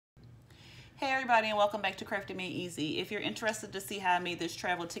Hey everybody, and welcome back to Crafting Made Easy. If you're interested to see how I made this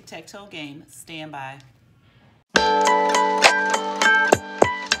travel tic-tac-toe game, stand by.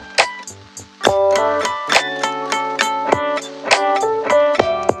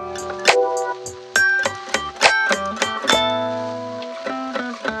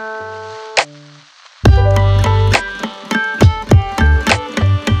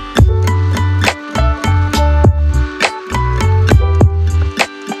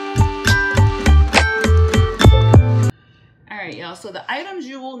 So the items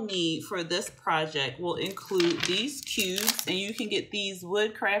you will need for this project will include these cubes, and you can get these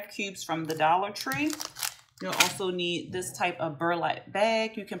wood craft cubes from the Dollar Tree. You'll also need this type of burlap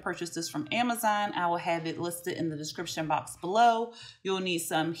bag. You can purchase this from Amazon. I will have it listed in the description box below. You'll need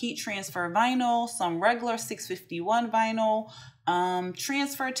some heat transfer vinyl, some regular 651 vinyl,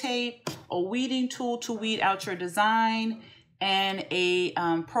 transfer tape, a weeding tool to weed out your design, and a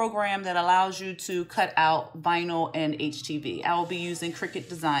program that allows you to cut out vinyl and HTV. I will be using Cricut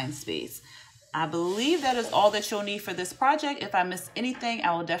Design Space. I believe that is all that you'll need for this project. If I miss anything,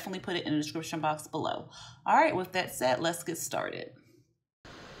 I will definitely put it in the description box below. All right, with that said, let's get started.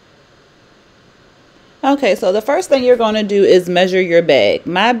 Okay, so the first thing you're going to do is measure your bag.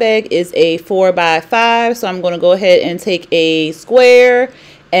 My bag is a 4x5, so I'm going to go ahead and take a square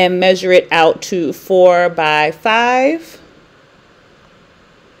and measure it out to 4x5.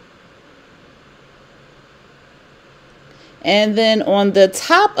 And then on the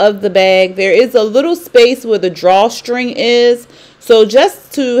top of the bag, there is a little space where the drawstring is. So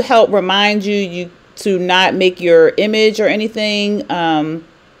just to help remind you to not make your image or anything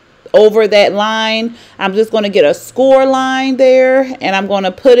over that line, I'm just going to get a score line there, and I'm going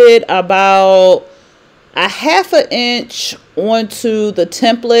to put it about a 1/2 inch onto the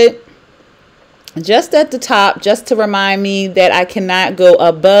template, just at the top, just to remind me that I cannot go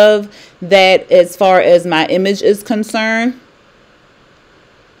above that as far as my image is concerned.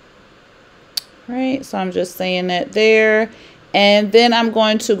 Right, so I'm just saying that there. And then I'm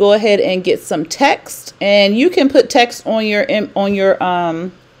going to go ahead and get some text, and you can put text on your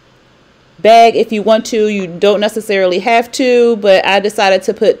bag if you want to. You don't necessarily have to, but I decided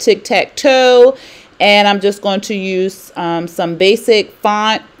to put tic-tac-toe, and I'm just going to use some basic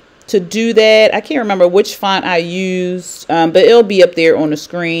font to do that. I can't remember which font I used, but it'll be up there on the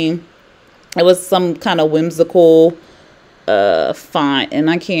screen. It was some kind of whimsical font, and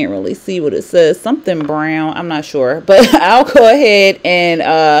I can't really see what it says. Something brown, I'm not sure, but I'll go ahead and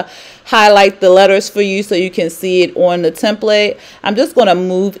highlight the letters for you so you can see it on the template. I'm just going to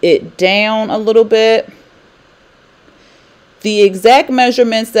move it down a little bit. The exact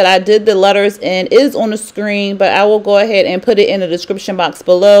measurements that I did the letters in is on the screen, but I will go ahead and put it in the description box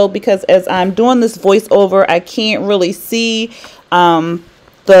below, because as I'm doing this voiceover, I can't really see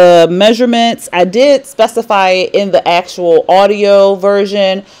the measurements. I did specify it in the actual audio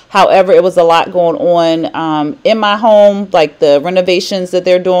version. However, it was a lot going on in my home, like the renovations that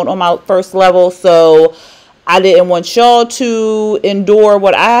they're doing on my first level. So I didn't want y'all to endure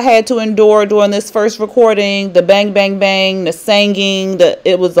what I had to endure during this first recording. The bang, bang, bang, the singing,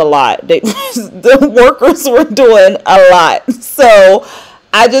 it was a lot. The workers were doing a lot. So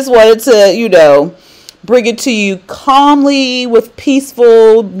I just wanted to, bring it to you calmly with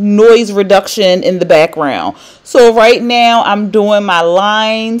peaceful noise reduction in the background. So right now I'm doing my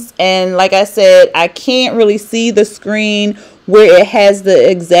lines, and like I said, I can't really see the screen where it has the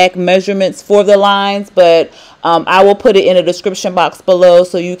exact measurements for the lines, but I will put it in the description box below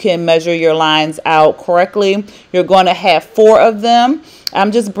so you can measure your lines out correctly. You're going to have 4 of them.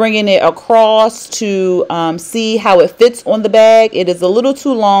 I'm just bringing it across to see how it fits on the bag. It is a little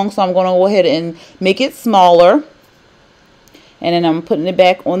too long, so I'm going to go ahead and make it smaller. And then I'm putting it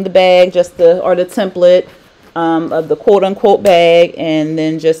back on the bag, or the template of the quote-unquote bag, and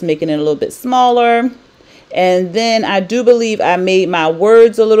then just making it a little bit smaller. And then I do believe I made my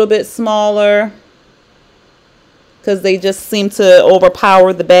words a little bit smaller, because they just seem to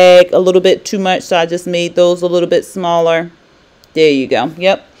overpower the bag a little bit too much. So I just made those a little bit smaller. There you go.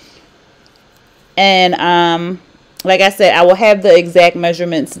 Yep. And like I said, I will have the exact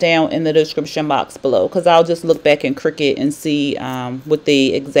measurements down in the description box below, because I'll just look back in Cricut and see what they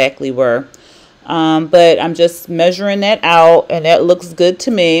exactly were. But I'm just measuring that out, and that looks good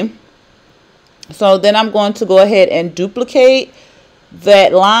to me. So then I'm going to go ahead and duplicate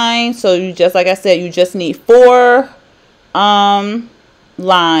that line. So you just, like I said, you just need 4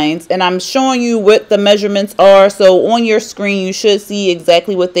 lines, and I'm showing you what the measurements are. So on your screen you should see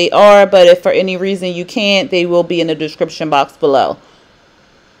exactly what they are, but if for any reason you can't, they will be in the description box below.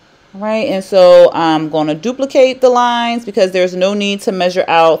 Right, and so I'm going to duplicate the lines because there's no need to measure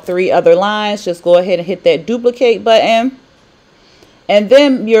out 3 other lines. Just go ahead and hit that duplicate button. And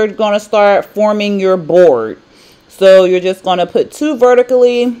then you're going to start forming your board. So you're just going to put 2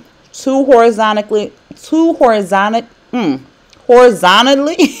 vertically, 2 horizontally,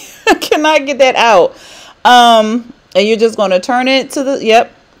 horizontally. Cannot get that out. And you're just going to turn it to the,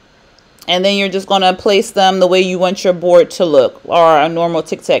 yep. And then you're just going to place them the way you want your board to look, or a normal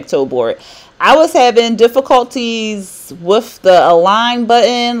tic-tac-toe board. I was having difficulties with the align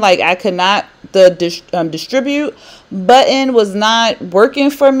button. Like I could not, the distribute button was not working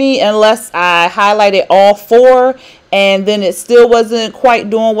for me unless I highlighted all 4, and then it still wasn't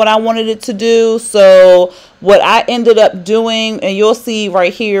quite doing what I wanted it to do. So what I ended up doing, and you'll see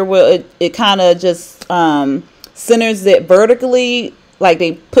right here where it kind of just centers it vertically, like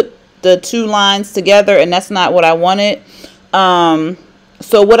they put the 2 lines together, and that's not what I wanted.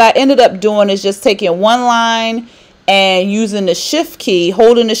 So what I ended up doing is just taking 1 line and using the shift key,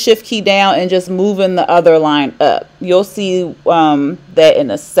 holding the shift key down and just moving the other line up. You'll see that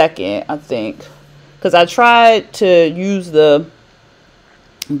in a second, I think, because I tried to use the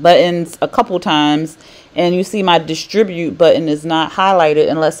buttons a couple times, and you see my distribute button is not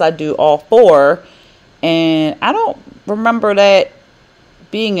highlighted unless I do all 4, and I don't remember that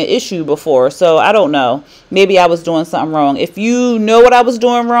being an issue before, so I don't know. Maybe I was doing something wrong. If you know what I was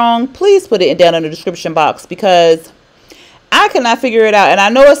doing wrong, please put it down in the description box, because I cannot figure it out. And I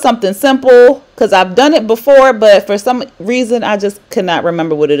know it's something simple because I've done it before, but for some reason I just cannot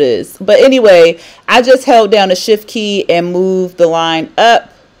remember what it is. But anyway, I just held down the shift key and moved the line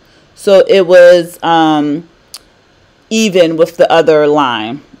up so it was even with the other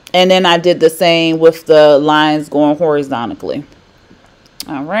line. And then I did the same with the lines going horizontally.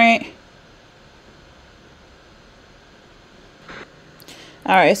 All right.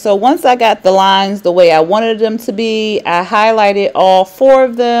 All right, so once I got the lines the way I wanted them to be, I highlighted all 4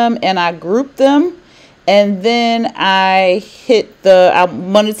 of them and I grouped them. And then I hit the, I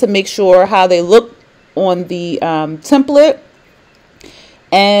wanted to make sure how they look on the template.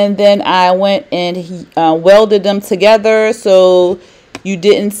 And then I went and welded them together so you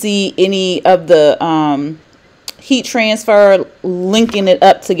didn't see any of the heat transfer linking it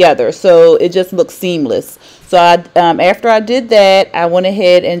up together, so it just looks seamless. So I after I did that, I went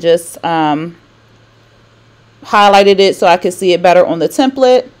ahead and just highlighted it so I could see it better on the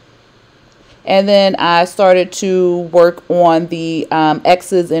template, and then I started to work on the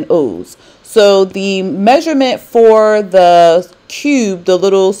X's and O's. So the measurement for the cube, the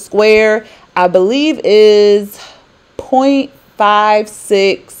little square, I believe is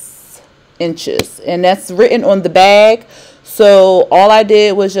 0.56 inches, and that's written on the bag. So all I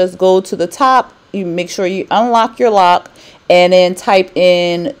did was just go to the top, you make sure you unlock your lock, and then type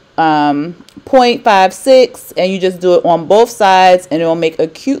in 0.56, and you just do it on both sides, and it will make a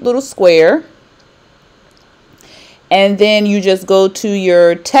cute little square. And then you just go to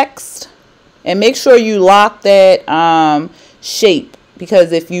your text and make sure you lock that shape,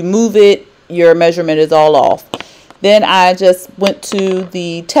 because if you move it, your measurement is all off. Then I just went to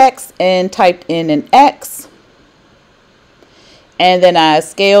the text and typed in an X. And then I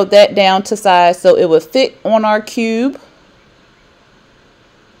scaled that down to size so it would fit on our cube.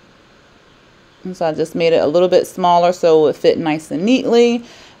 And so I just made it a little bit smaller so it would fit nice and neatly.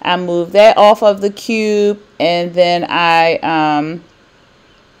 I moved that off of the cube, and then I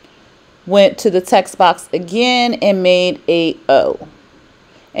went to the text box again and made a O.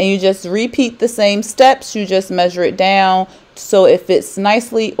 And you just repeat the same steps. You just measure it down so it fits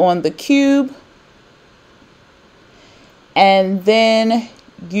nicely on the cube. And then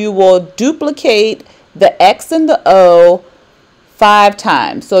you will duplicate the X and the O 5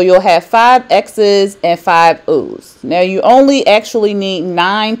 times. So you'll have 5 X's and 5 O's. Now you only actually need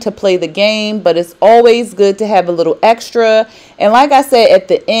 9 to play the game, but it's always good to have a little extra. And like I said at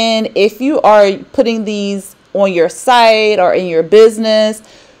the end, if you are putting these on your site or in your business,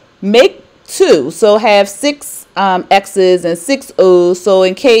 make 2. So have 6 X's and 6 O's. So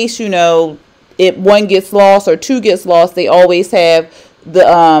in case, you know, if 1 gets lost or 2 gets lost, they always have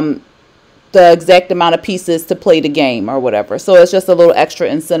the exact amount of pieces to play the game or whatever. So it's just a little extra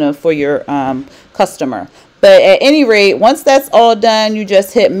incentive for your customer. But at any rate, once that's all done, you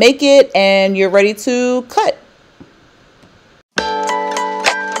just hit make it and you're ready to cut.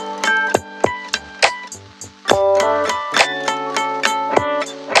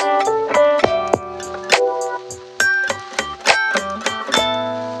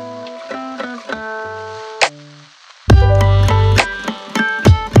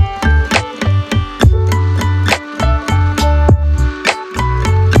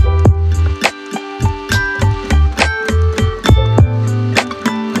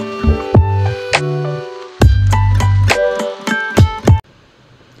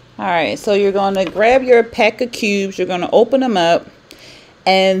 right, so you're going to grab your pack of cubes, you're going to open them up,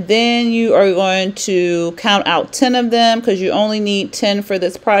 and then you are going to count out 10 of them because you only need 10 for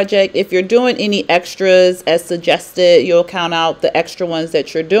this project. If you're doing any extras as suggested, you'll count out the extra ones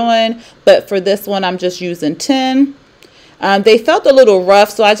that you're doing. But for this one, I'm just using 10. They felt a little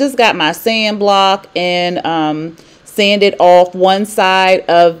rough, so I just got my sand block and sanded off one side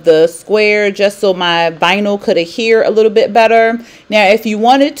of the square just so my vinyl could adhere a little bit better. Now, if you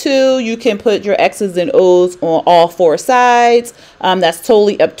wanted to, you can put your X's and O's on all 4 sides. That's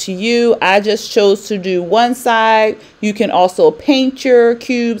totally up to you. I just chose to do one side. You can also paint your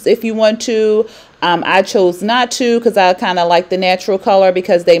cubes if you want to. I chose not to because I kind of like the natural color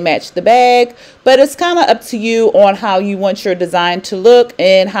because they match the bag. But it's kind of up to you on how you want your design to look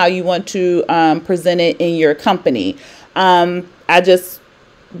and how you want to present it in your company. I just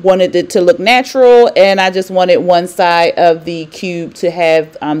wanted it to look natural, and I just wanted one side of the cube to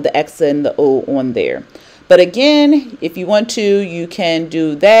have the X and the O on there. But again, if you want to, you can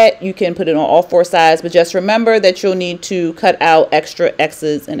do that. You can put it on all 4 sides, but just remember that you'll need to cut out extra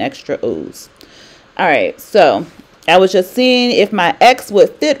X's and extra O's. All right, so I was just seeing if my X would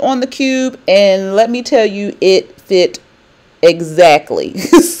fit on the cube, and let me tell you, it fit exactly.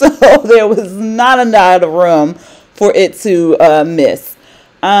 So there was not enough room for it to miss.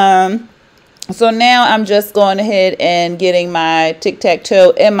 So now I'm just going ahead and getting my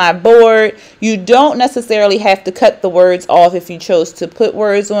tic-tac-toe and my board. You don't necessarily have to cut the words off if you chose to put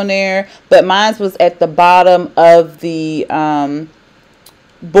words on there, but mine was at the bottom of the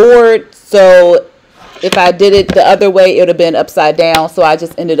board, so if I did it the other way, it would have been upside down. So I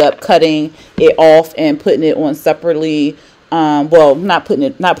just ended up cutting it off and putting it on separately. Well, not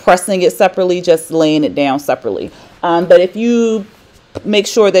pressing it separately, just laying it down separately. But if you make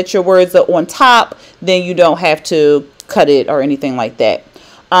sure that your words are on top, then you don't have to cut it or anything like that.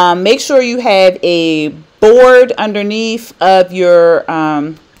 Make sure you have a board underneath of your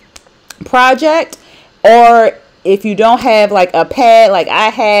project, or if you don't have like a pad like I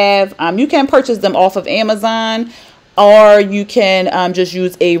have, you can purchase them off of Amazon, or you can just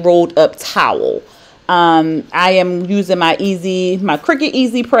use a rolled up towel. I am using my Cricut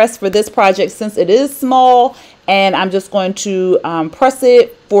Easy Press for this project since it is small, and I'm just going to press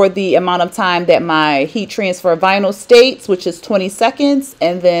it for the amount of time that my heat transfer vinyl states, which is 20 seconds,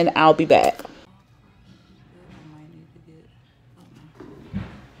 and then I'll be back.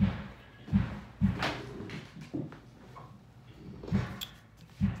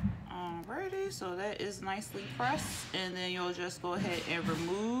 Alrighty, so that is nicely pressed, and then you'll just go ahead and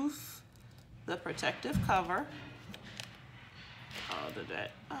remove the protective cover. Oh, did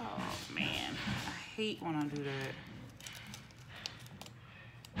that? Oh man, I hate when I do that.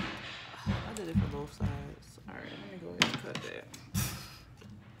 I did it for both sides. All right, let me go ahead and cut that.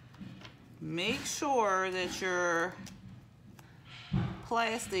 Make sure that your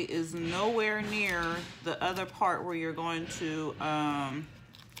plastic is nowhere near the other part where you're going to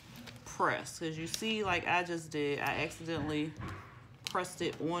press, because you see, like I just did, I accidentally pressed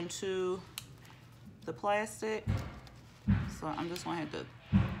it onto the plastic. So I'm just going to have to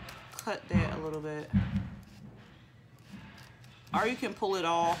cut that a little bit. Or you can pull it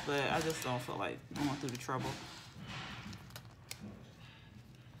off, but I just don't feel like going through the trouble.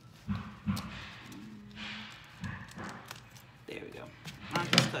 There we go. I'll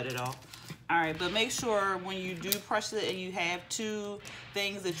just cut it off. Alright, but make sure when you do press it and you have two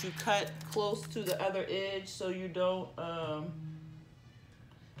things that you cut close to the other edge so you don't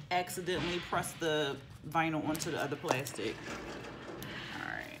accidentally press the vinyl onto the other plastic.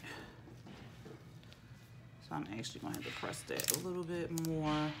 Alright. So I'm actually going to have to press that a little bit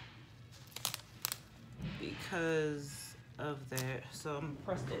more because of that. So I'm going to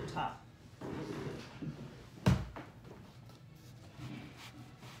press that top a little bit.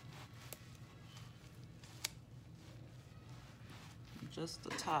 Just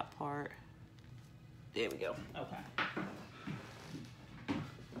the top part. There we go. Okay.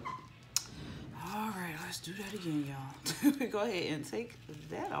 All right, let's do that again, y'all. Go ahead and take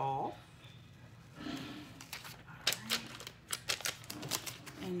that off. All right.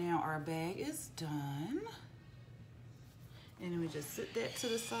 And now our bag is done. And then we just sit that to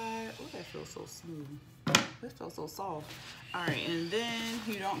the side. Oh, that feels so smooth. It feels so soft. All right, and then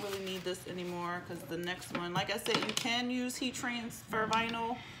you don't really need this anymore because the next one, like I said, you can use heat transfer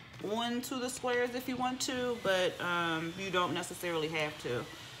vinyl onto the squares if you want to, but you don't necessarily have to.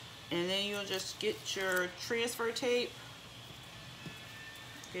 And then you'll just get your transfer tape,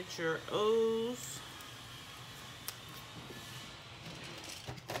 get your O's,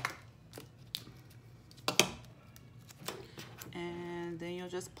 and then you'll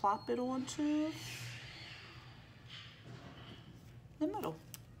just just plop it onto the middle.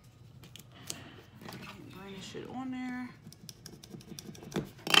 Burnish it on there.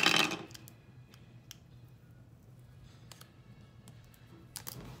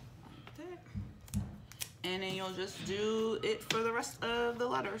 And then you'll just do it for the rest of the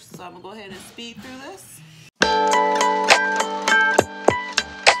letters. So I'm gonna go ahead and speed through this.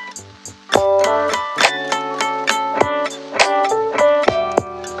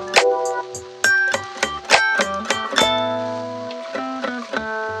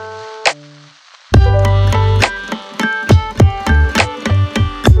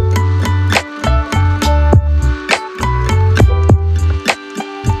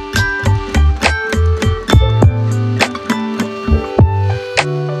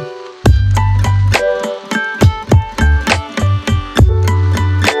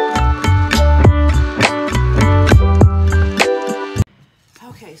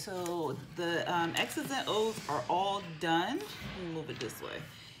 So the X's and O's are all done. Let me move it this way.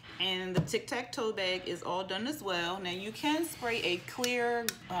 And the tic-tac-toe bag is all done as well. Now you can spray a clear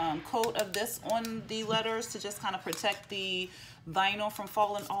coat of this on the letters to just kind of protect the vinyl from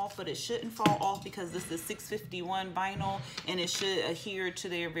falling off, but it shouldn't fall off because this is 651 vinyl and it should adhere to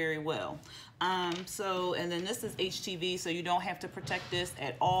there very well. And then this is HTV, so you don't have to protect this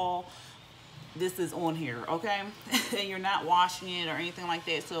at all. This is on here, okay? And you're not washing it or anything like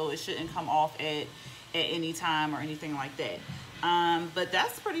that, so it shouldn't come off at any time or anything like that. But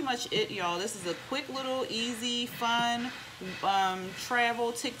that's pretty much it, y'all. This is a quick little easy fun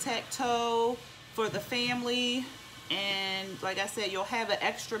travel tic-tac-toe for the family. And like I said, you'll have an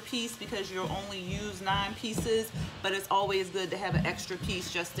extra piece because you'll only use 9 pieces, but it's always good to have an extra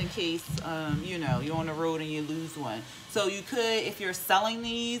piece just in case you know, you're on the road and you lose one. So you could, if you're selling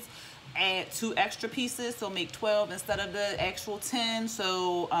these, add 2 extra pieces, so make 12 instead of the actual 10.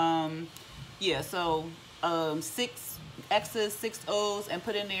 So yeah, so 6 X's, 6 O's, and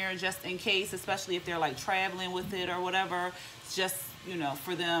put in there just in case, especially if they're like traveling with it or whatever. It's just, you know,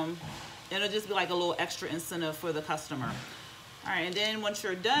 for them, it'll just be like a little extra incentive for the customer. All right, and then once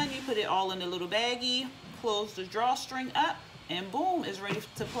you're done, you put it all in the little baggie, close the drawstring up, and boom, it's ready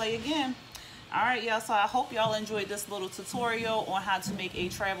to play again. All right, y'all, so I hope y'all enjoyed this little tutorial on how to make a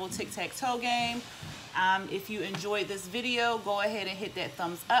travel tic-tac-toe game. If you enjoyed this video, go ahead and hit that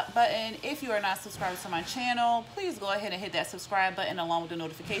thumbs up button. If you are not subscribed to my channel, please go ahead and hit that subscribe button along with the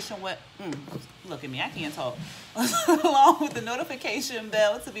notification. Look at me, I can't talk. Along with the notification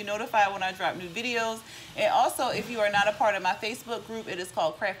bell to be notified when I drop new videos. And also, if you are not a part of my Facebook group, it is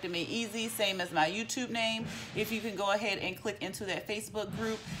called Crafted Made Easy, same as my YouTube name. If you can go ahead and click into that Facebook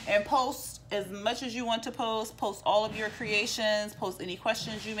group and post as much as you want to post all of your creations, post any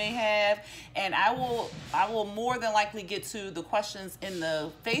questions you may have, and I will more than likely get to the questions in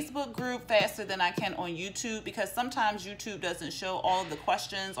the Facebook group faster than I can on YouTube, because sometimes YouTube doesn't show all of the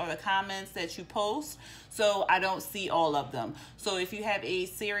questions or the comments that you post, so I don't see all of them. So if you have a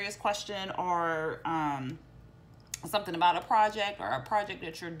serious question or something about a project or a project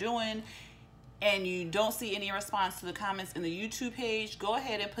that you're doing and you don't see any response to the comments in the YouTube page, go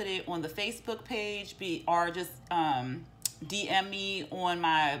ahead and put it on the Facebook page, or just DM me on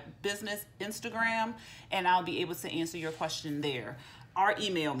my business Instagram, and I'll be able to answer your question there. Or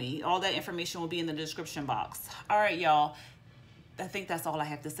email me. All that information will be in the description box. All right, y'all. I think that's all I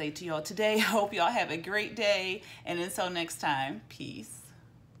have to say to y'all today. I hope y'all have a great day, and until next time, peace.